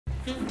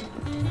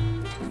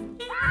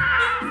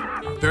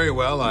Very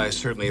well, I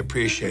certainly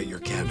appreciate your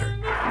candor.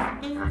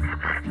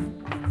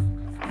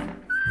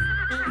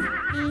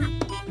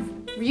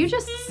 Were you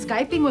just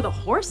Skyping with a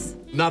horse?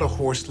 Not a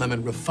horse,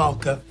 Lemon.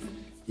 Rafalka,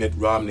 Mitt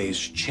Romney's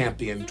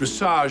champion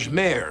dressage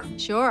mare.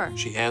 Sure.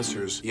 She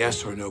answers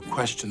yes or no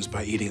questions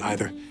by eating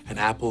either an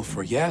apple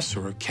for yes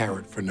or a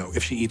carrot for no.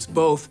 If she eats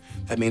both,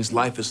 that means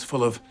life is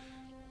full of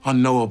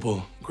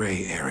unknowable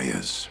gray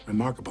areas.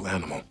 Remarkable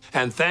animal.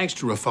 And thanks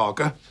to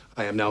Rafalka,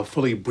 I am now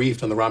fully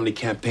briefed on the Romney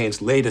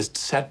campaign's latest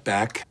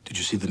setback. Did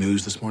you see the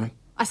news this morning?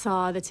 I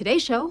saw the Today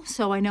Show,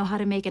 so I know how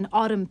to make an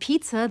autumn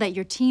pizza that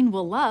your teen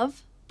will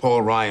love.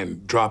 Paul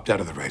Ryan dropped out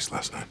of the race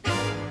last night.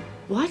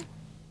 What?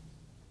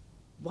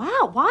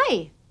 Wow,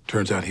 why?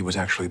 Turns out he was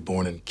actually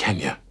born in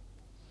Kenya.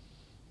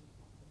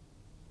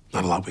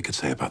 Not a lot we could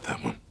say about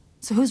that one.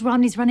 So who's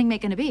Romney's running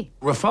mate gonna be?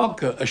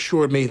 Rafalka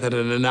assured me that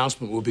an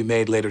announcement will be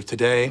made later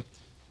today,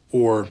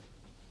 or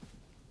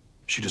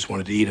she just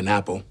wanted to eat an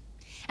apple.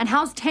 And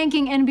how's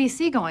tanking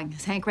NBC going?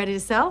 Is Hank ready to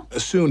sell?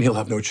 Soon he'll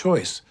have no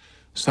choice.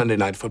 Sunday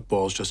Night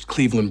Football's just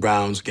Cleveland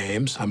Browns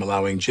games. I'm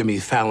allowing Jimmy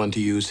Fallon to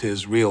use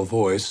his real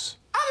voice.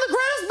 I'm the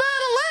greatest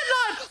band of late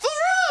night, The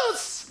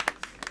Roots!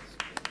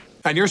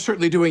 And you're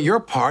certainly doing your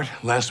part.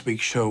 Last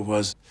week's show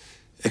was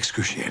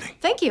excruciating.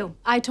 Thank you.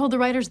 I told the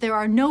writers there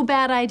are no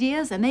bad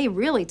ideas, and they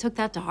really took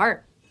that to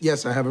heart.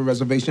 Yes, I have a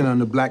reservation on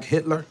the Black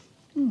Hitler.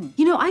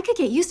 You know, I could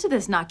get used to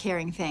this not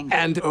caring thing.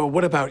 And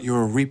what about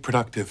your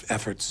reproductive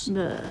efforts?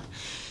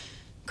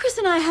 Chris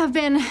and I have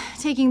been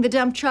taking the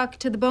dump truck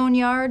to the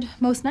boneyard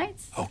most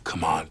nights. Oh,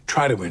 come on.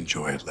 Try to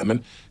enjoy it,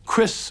 Lemon.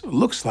 Chris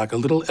looks like a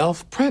little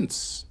elf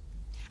prince.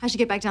 I should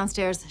get back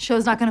downstairs.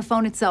 Show's not gonna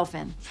phone itself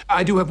in.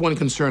 I do have one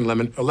concern,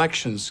 Lemon.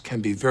 Elections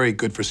can be very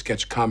good for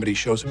sketch comedy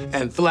shows.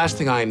 And the last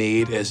thing I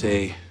need is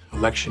a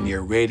election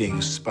year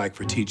ratings spike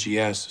for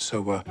TGS,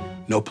 so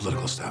no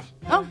political stuff.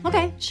 Oh,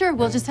 okay, sure.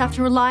 We'll just have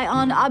to rely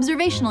on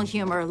observational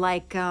humor,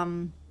 like,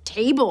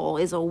 table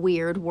is a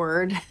weird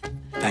word.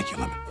 Thank you,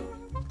 Lemon.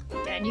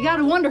 And you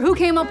gotta wonder who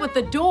came up with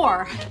the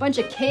door. A bunch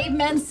of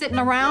cavemen sitting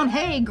around.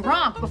 Hey,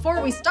 Gronk,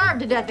 before we starve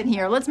to death in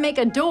here, let's make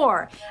a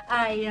door.